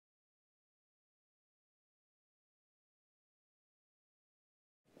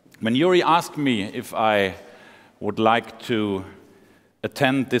When Yuri asked me if I would like to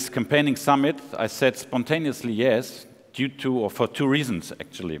attend this campaigning summit, I said spontaneously yes, for two reasons,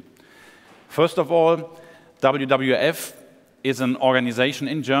 actually. First of all, WWF is an organization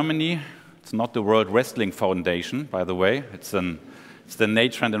in Germany. It's not the World Wrestling Foundation, by the way. It's the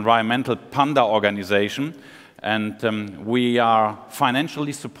Nature and Environmental Panda organization. And we are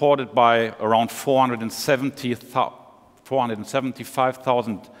financially supported by around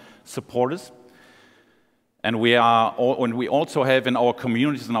 475,000 supporters. And we also have in our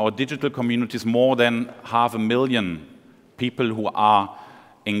communities, in our digital communities, more than 500,000 people who are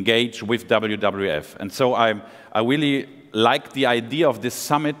engaged with WWF. And so I really like the idea of this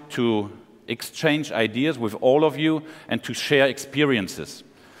summit to exchange ideas with all of you and to share experiences.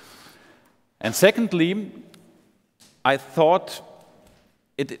 And secondly, I thought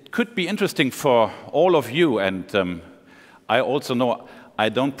it could be interesting for all of you, and I also know I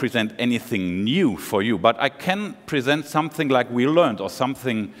don't present anything new for you, but I can present something like we learned or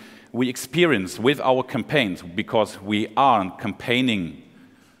something we experienced with our campaigns, because we are a campaigning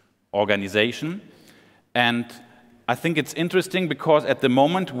organization. And I think it's interesting because at the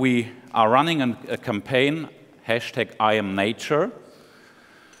moment we are running a campaign, #IamNature,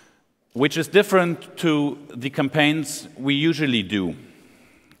 which is different to the campaigns we usually do.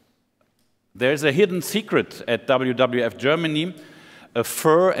 There's a hidden secret at WWF Germany: a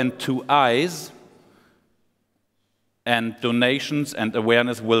fur and two eyes, and donations and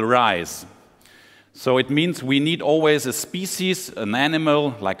awareness will rise. So it means we need always a species, an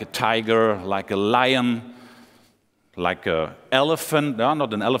animal, like a tiger, like a lion, like an elephant. No,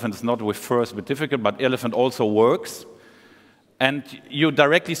 not an elephant, it's not with fur, it's a bit difficult, but elephant also works. And you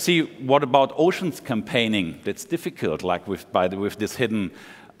directly see, what about oceans campaigning? That's difficult, like with this hidden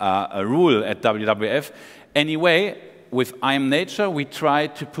rule at WWF. Anyway, with IamNature, we try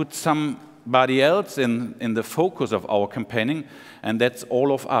to put somebody else in the focus of our campaigning, and that's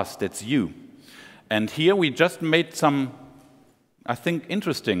all of us, that's you. And here we just made some, I think,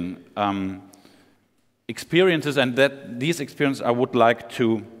 interesting experiences, and these experiences I would like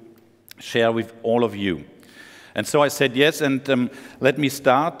to share with all of you. And so I said yes, and let me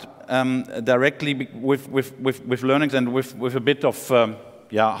start directly with learnings and with a bit of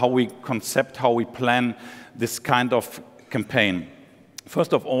how we plan this kind of campaign.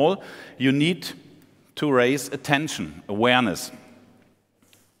 First of all, you need to raise attention, awareness.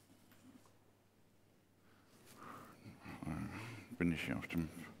 Bin ich hier auf dem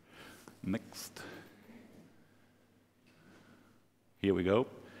Next. Here we go.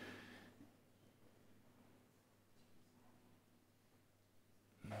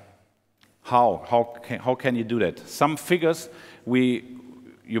 How can you do that? Some figures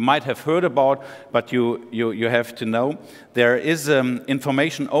you might have heard about, but you have to know. There is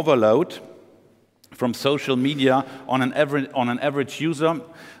information overload from social media on an average user,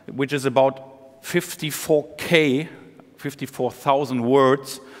 which is about 54,000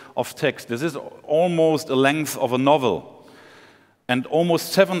 words of text. This is almost the length of a novel, and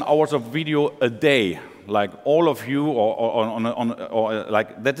almost 7 hours of video a day. Like all of you,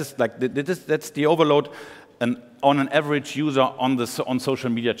 that's the overload on an average user on social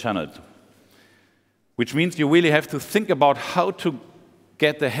media channels. Which means you really have to think about how to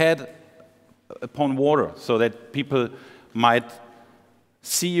get the head upon water, so that people might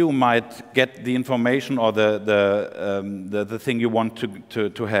see you, might get the information or the thing you want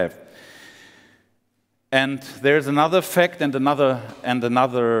to have. And there's another fact and another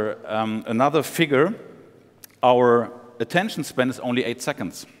figure. Our attention span is only 8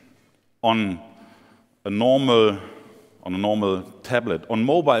 seconds on a normal tablet. On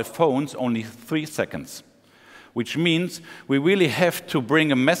mobile phones, only 3 seconds, which means we really have to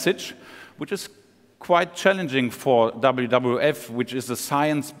bring a message, which is quite challenging for WWF, which is a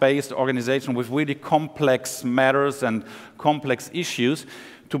science-based organization with really complex matters and complex issues,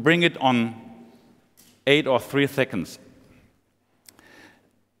 to bring it on 8 or 3 seconds.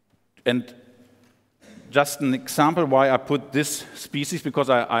 And just an example why I put this species, because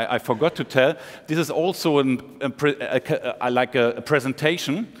I forgot to tell, this is also like a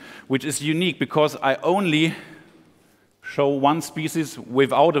presentation, which is unique, because I only show one species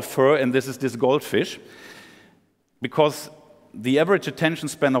without a fur, and this is this goldfish, because the average attention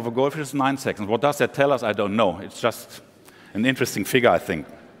span of a goldfish is 9 seconds. What does that tell us? I don't know. It's just an interesting figure, I think.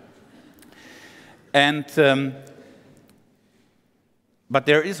 And but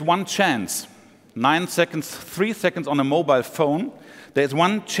there is one chance. 9 seconds, 3 seconds on a mobile phone. There's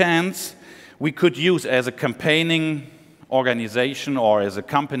one chance we could use as a campaigning organization or as a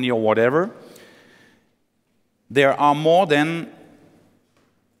company or whatever. There are more than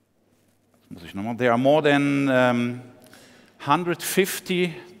there are more than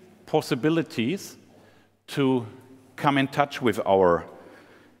 150 possibilities to come in touch with our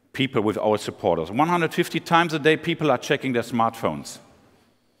people, with our supporters. 150 times a day, people are checking their smartphones.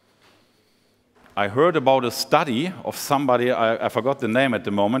 I heard about a study of somebody, I forgot the name at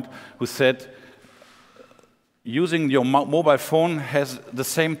the moment, who said using your mobile phone has the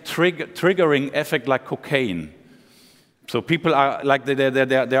same triggering effect like cocaine. So people are like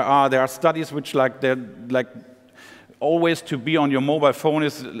there are studies which like always to be on your mobile phone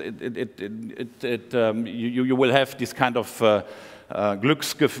is you will have this kind of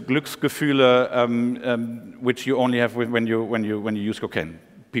Glücksgefühle which you only have when you use cocaine.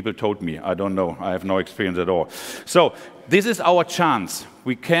 People told me. I don't know. I have no experience at all. So this is our chance.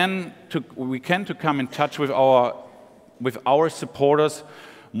 We can come in touch with our supporters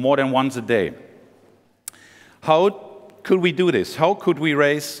more than once a day. How could we do this? How could we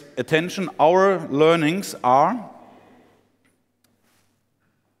raise attention? Our learnings are: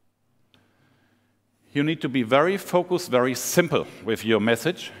 you need to be very focused, very simple with your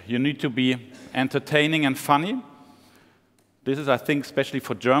message. You need to be entertaining and funny. This is, I think, especially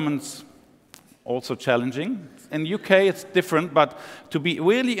for Germans, also challenging. In UK, it's different, but to be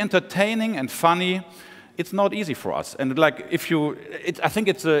really entertaining and funny, it's not easy for us. And like, I think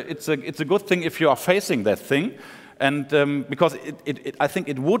it's a good thing if you are facing that thing, and because I think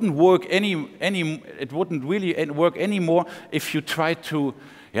it wouldn't work it wouldn't really work anymore if you try to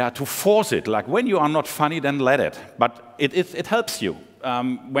force it. Like when you are not funny, then let it. But it helps you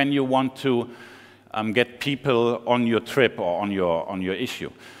when you want to get people on your trip or on your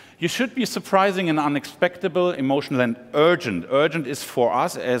issue. You should be surprising and unexpected, emotional and urgent. Urgent is for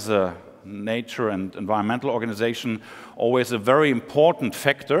us as a nature and environmental organization always a very important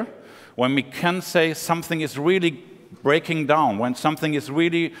factor. When we can say something is really breaking down, when something is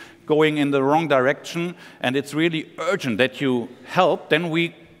really going in the wrong direction and it's really urgent that you help, then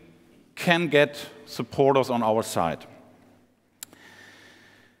we can get supporters on our side.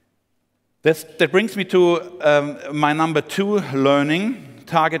 That brings me to my number 2 learning,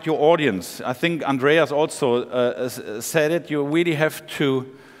 target your audience. I think Andreas also said it. You really have to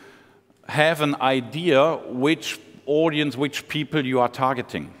have an idea which audience, which people you are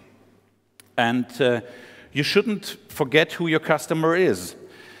targeting. And you shouldn't forget who your customer is.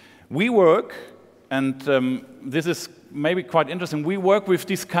 We work, and this is maybe quite interesting, we work with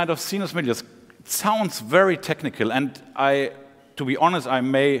these kind of seamless medias. It sounds very technical, and to be honest, I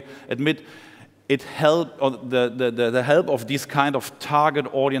may admit the help of these kind of target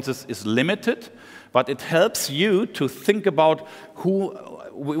audiences is limited, but it helps you to think about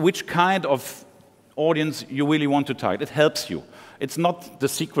which kind of audience you really want to target. It helps you. It's not the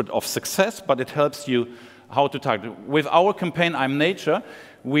secret of success, but it helps you how to target. With our campaign, I'm Nature,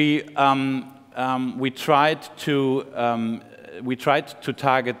 we tried to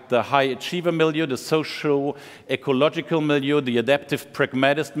target the high achiever milieu, the socio-ecological milieu, the adaptive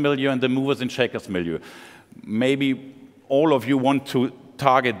pragmatist milieu, and the movers and shakers milieu. Maybe all of you want to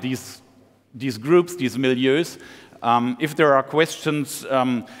target these groups, these milieus. If there are questions,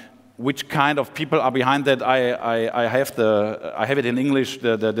 which kind of people are behind that, I have it in English,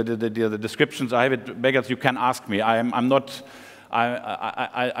 the descriptions. I have it beggars. You can ask me. I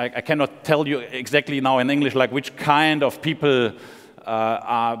cannot tell you exactly now in English like which kind of people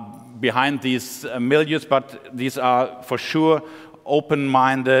are behind these milieus, but these are for sure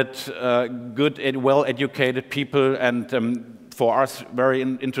open-minded, good, well-educated people, and for us very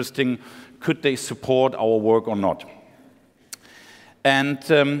interesting, could they support our work or not? And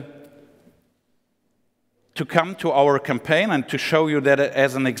to come to our campaign and to show you that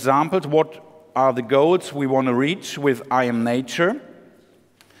as an example, what are the goals we want to reach with I Am Nature.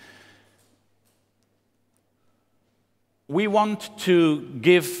 We want to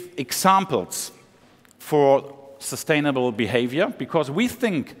give examples for sustainable behavior because we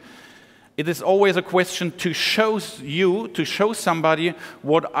think it is always a question to show somebody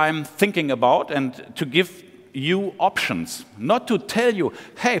what I'm thinking about and to give you options, not to tell you,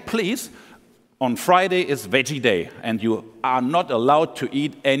 hey, please, on Friday is veggie day and you are not allowed to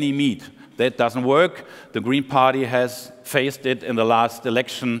eat any meat. That doesn't work. The Green Party has faced it in the last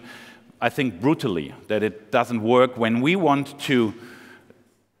election, I think brutally, that it doesn't work. When we want to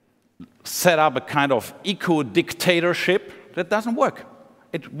set up a kind of eco-dictatorship, that doesn't work.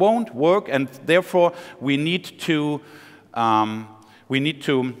 It won't work, and therefore we need to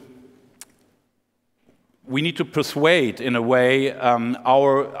persuade in a way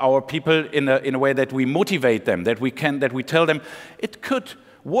our people in a way that we motivate them, that we tell them it could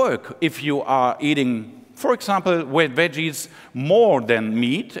work if you are eating for example, with veggies more than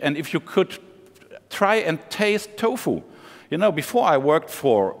meat, and if you could try and taste tofu. You know, before I worked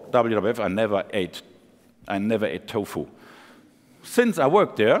for WWF, I never ate tofu. Since I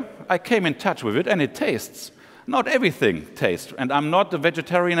worked there, I came in touch with it, and it tastes. Not everything tastes, and I'm not a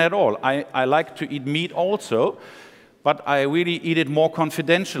vegetarian at all. I like to eat meat also, but I really eat it more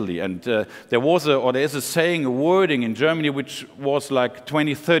confidentially. And there is a saying, a wording in Germany, which was like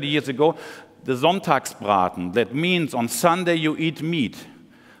 20, 30 years ago, the Sonntagsbraten. That means on Sunday you eat meat.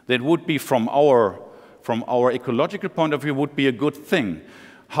 That would be, from our ecological point of view, would be a good thing.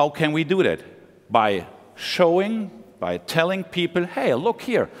 How can we do that? By showing, by telling people, hey, look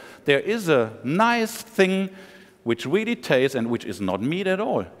here, there is a nice thing which really tastes and which is not meat at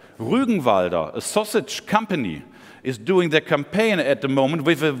all. Rügenwalder, a sausage company, is doing their campaign at the moment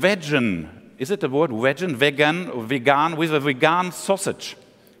with a vegan, is it the word vegan? Vegan, with a vegan sausage.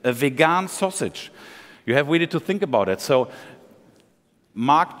 A vegan sausage. You have really to think about it. So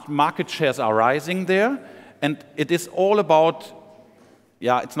market shares are rising there, and it is all about,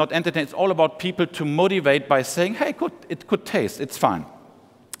 yeah, it's not entertainment, it's all about people to motivate by saying, hey, it could taste, it's fine.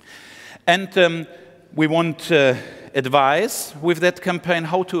 And we want advice with that campaign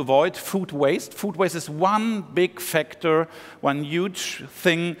how to avoid food waste. Food waste is one big factor, one huge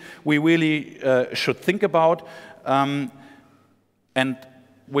thing we really should think about. And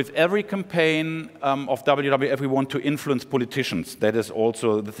with every campaign of WWF, we want to influence politicians. That is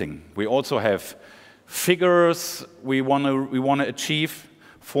also the thing. We also have figures we want to achieve: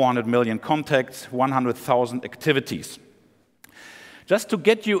 400 million contacts, 100,000 activities. Just to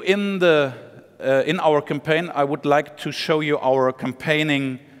get you in our campaign, I would like to show you our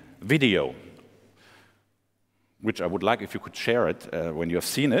campaigning video, which I would like if you could share it when you have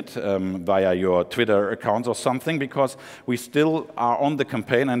seen it via your Twitter accounts or something, because we still are on the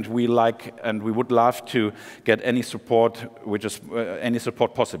campaign, and we would love to get any support, any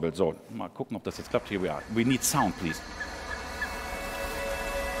support possible. So, mal gucken, ob das jetzt klappt. Here we are. We need sound, please.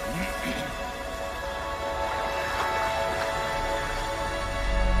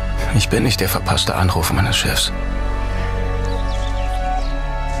 Ich bin nicht der verpasste Anruf meines Chefs.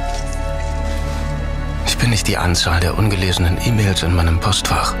 Ich bin nicht die Anzahl der ungelesenen E-Mails in meinem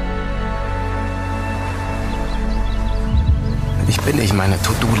Postfach. Ich bin nicht meine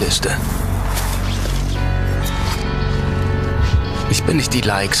To-Do-Liste. Ich bin nicht die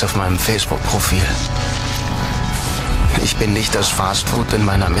Likes auf meinem Facebook-Profil. Ich bin nicht das Fastfood in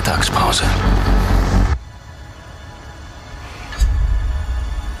meiner Mittagspause.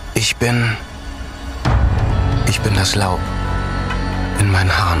 Ich bin das Laub in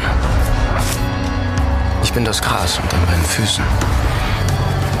meinen Haaren. Ich bin das Gras unter meinen Füßen.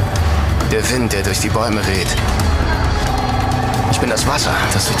 Der Wind, der durch die Bäume weht. Ich bin das Wasser,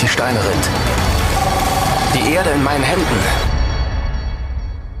 das durch die Steine rinnt. Die Erde in meinen Händen.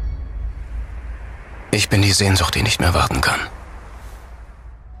 Ich bin die Sehnsucht, die nicht mehr warten kann.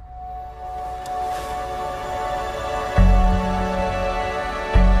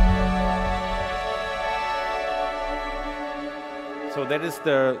 So that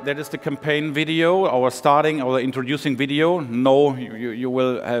is the campaign video, our introducing video. No, you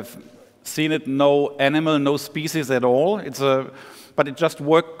will have seen it. No animal, no species at all. But it just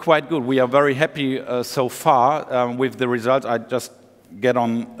worked quite good. We are very happy so far with the results. I just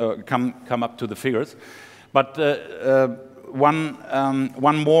come up to the figures. But one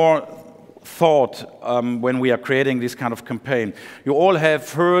more thought when we are creating this kind of campaign. You all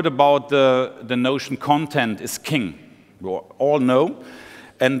have heard about the notion content is king. You all know.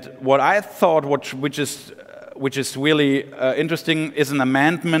 And what I thought, which is really interesting, is an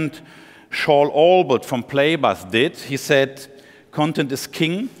amendment Shaul Albert from Playbus did. He said, content is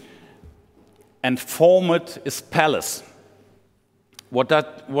king and format is palace. What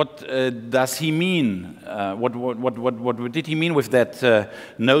does he mean? What did he mean with that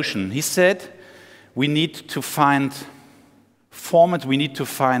notion? He said, we need to find format, we need to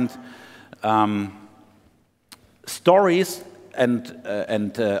find stories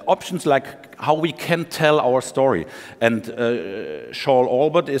and options like how we can tell our story. And Shaul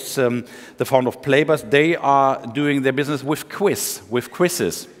Albert is the founder of Playbus. They are doing their business with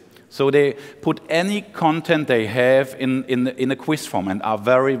quizzes. So they put any content they have in a quiz form and are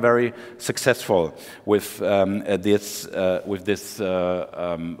very, very successful with this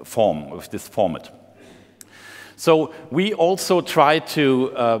format. So we also try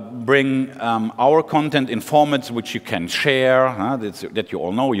to bring our content in formats which you can share, that you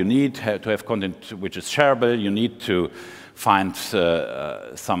all know you need to have content which is shareable. You need to find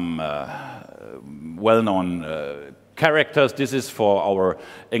some well-known characters. This is for our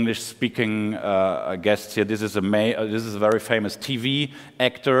English-speaking guests here. This is a very famous TV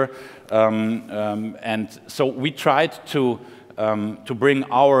actor, and so we tried to bring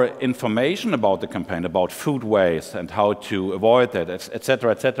our information about the campaign, about food waste and how to avoid that,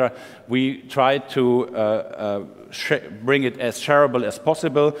 etc., etc. We tried to bring it as shareable as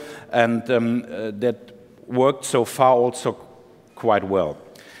possible, and that worked so far also quite well.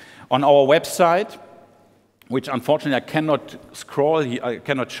 On our website, which unfortunately I cannot I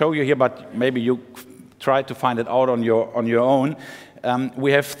cannot show you here, but maybe you try to find it out on your own.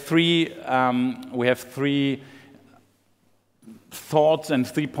 We have three thoughts and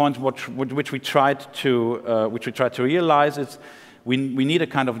 3 points which we tried to realize. It's we need a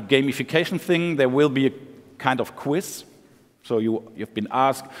kind of gamification thing. There will be a kind of quiz. So you've been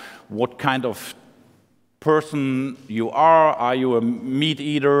asked what kind of person you are. Are you a meat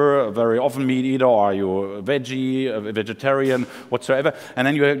eater, a very often meat eater, or are you a veggie, a vegetarian, whatsoever? And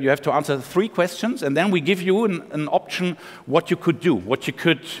then you have to answer 3 questions, and then we give you an option what you could do,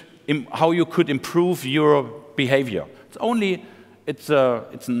 how you could improve your behavior. It's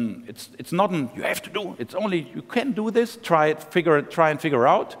not an you have to do. It's only you can do this. Try and figure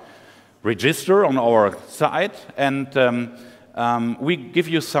out. Register on our site, and we give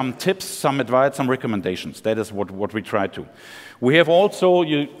you some tips, some advice, some recommendations. That is what we try to. We have also,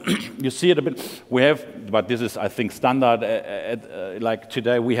 you see it a bit, we have, but this is, I think, standard. Like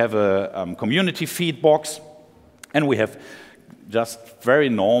today, we have a community feed box, and we have just very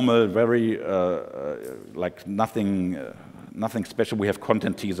normal, very, like nothing special. We have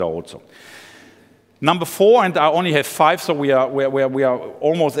content teaser also. Number 4, and I only have 5, so we are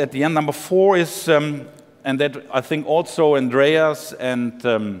almost at the end. Number 4 is, and that I think also Andreas and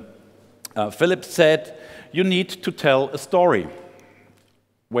Philip said, you need to tell a story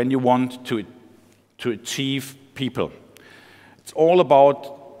when you want to achieve people. It's all about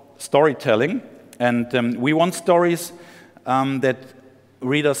storytelling, and we want stories that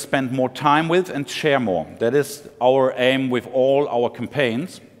readers spend more time with and share more. That is our aim with all our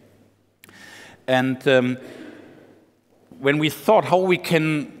campaigns. And when we thought how we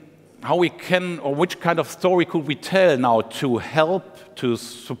can, or which kind of story could we tell now to help, to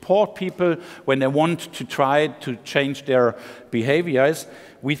support people when they want to try to change their behaviors,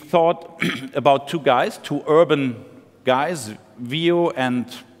 we thought about 2 guys, 2 urban guys, Vio and,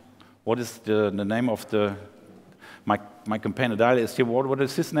 what is the name of my campaign is here. What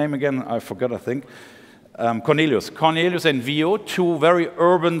is his name again? I forgot, I think. Cornelius and Vio, 2 very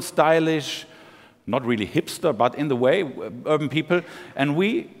urban, stylish, not really hipster, but in the way, urban people. And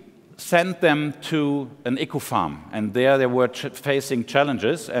we sent them to an eco farm, and there they were facing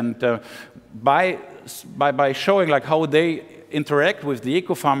challenges. And by showing like how they interact with the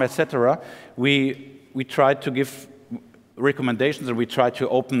eco farm, etc., we tried to give recommendations, and we tried to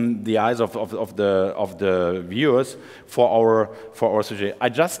open the eyes of the viewers for our sujet. I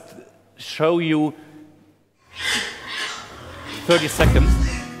just show you 30 seconds.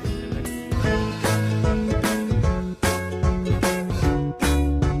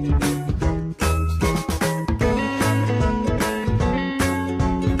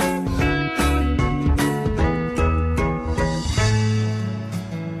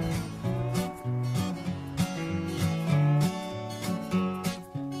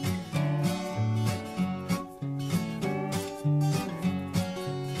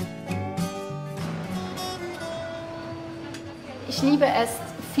 Ich liebe es,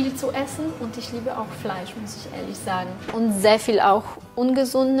 viel zu essen, und ich liebe auch Fleisch, muss ich ehrlich sagen. Und sehr viel auch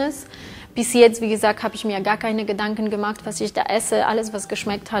Ungesundes. Bis jetzt, wie gesagt, habe ich mir gar keine Gedanken gemacht, was ich da esse. Alles, was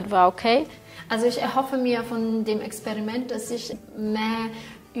geschmeckt hat, war okay. Also ich erhoffe mir von dem Experiment, dass ich mehr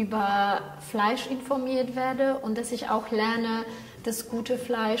über Fleisch informiert werde und dass ich auch lerne, das gute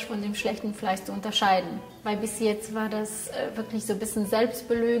Fleisch von dem schlechten Fleisch zu unterscheiden. Weil bis jetzt war das wirklich so ein bisschen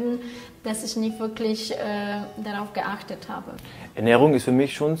Selbstbelügen, dass ich nicht wirklich darauf geachtet habe. Ernährung ist für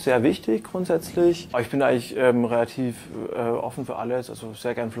mich schon sehr wichtig grundsätzlich. Aber ich bin eigentlich relativ offen für alles, also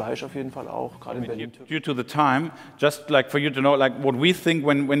sehr gern Fleisch auf jeden Fall auch, gerade in Berlin. Due to the time, just like for you to know, like what we think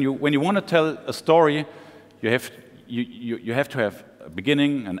when you want to tell a story, you have to have a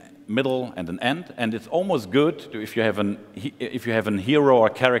beginning, a middle, and an end. And it's almost good if you have a hero or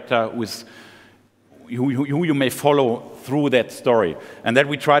a character who you may follow through that story. And that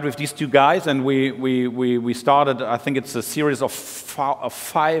we tried with these 2 guys, and we started, I think it's a series of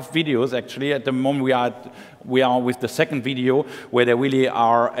 5 videos actually. At the moment we are with the 2nd video, where they really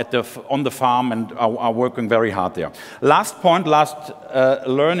are on the farm and are working very hard there. Last point, last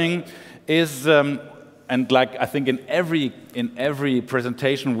learning is, and like I think in every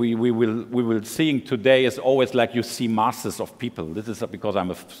presentation we will seeing today is always like you see masses of people. This is because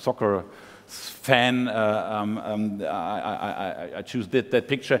I'm a soccer fan. I choose that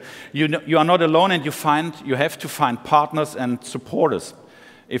picture. You are not alone, and you have to find partners and supporters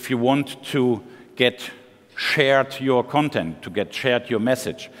if you want to get shared your content, to get shared your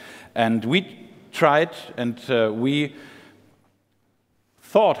message. And we tried, and we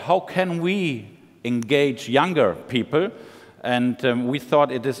thought, how can we engage younger people? And we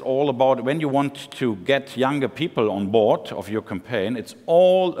thought it is all about, when you want to get younger people on board of your campaign, it's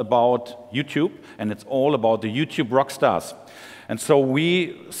all about YouTube, and it's all about the YouTube rock stars. And so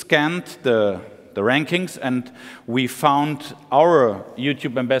we scanned the rankings, and we found our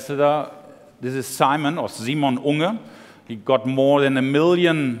YouTube ambassador. This is Simon Unge. He got more than 1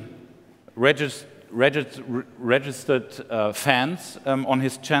 million registered fans on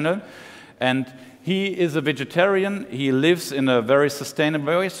his channel, and he is a vegetarian. He lives in a very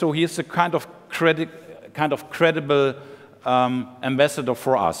sustainable way, so he is a kind of credible ambassador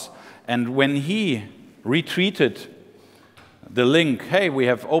for us. And when he retweeted the link, hey, we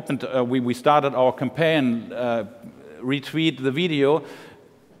have opened, we started our campaign, retweet the video,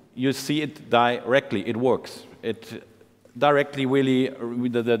 you see it directly. It works. It directly really,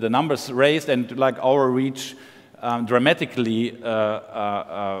 the numbers raised, and like our reach dramatically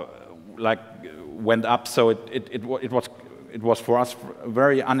like went up. So it was for us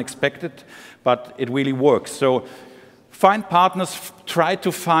very unexpected, but it really works. So find partners, try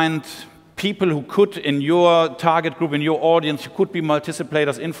to find people who could, in your target group, in your audience, who could be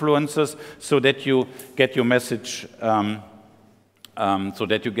multipliers, influencers, so that you get your message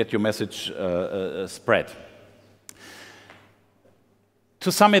spread.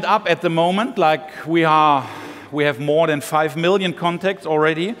 To sum it up, at the moment, like we have more than 5 million contacts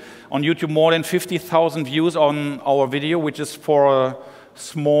already on YouTube, more than 50,000 views on our video, which is for a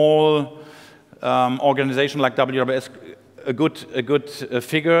small organization like WWF a good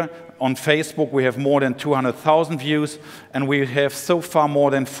figure. On Facebook, we have more than 200,000 views, and we have so far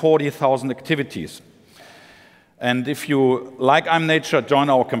more than 40,000 activities. And if you like I'm Nature, join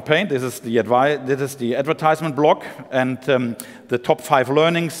our campaign. This is the advertisement block. And the top 5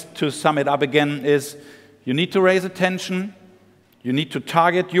 learnings, to sum it up again, is you need to raise attention, you need to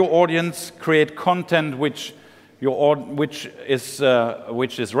target your audience, create content which is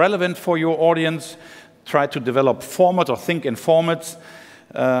relevant for your audience, try to develop formats or think in formats.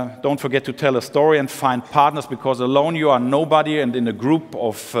 Don't forget to tell a story and find partners, because alone you are nobody, and in a group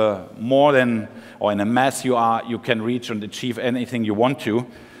of more than, or in a mass you can reach and achieve anything you want to.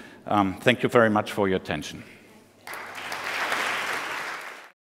 Thank you very much for your attention.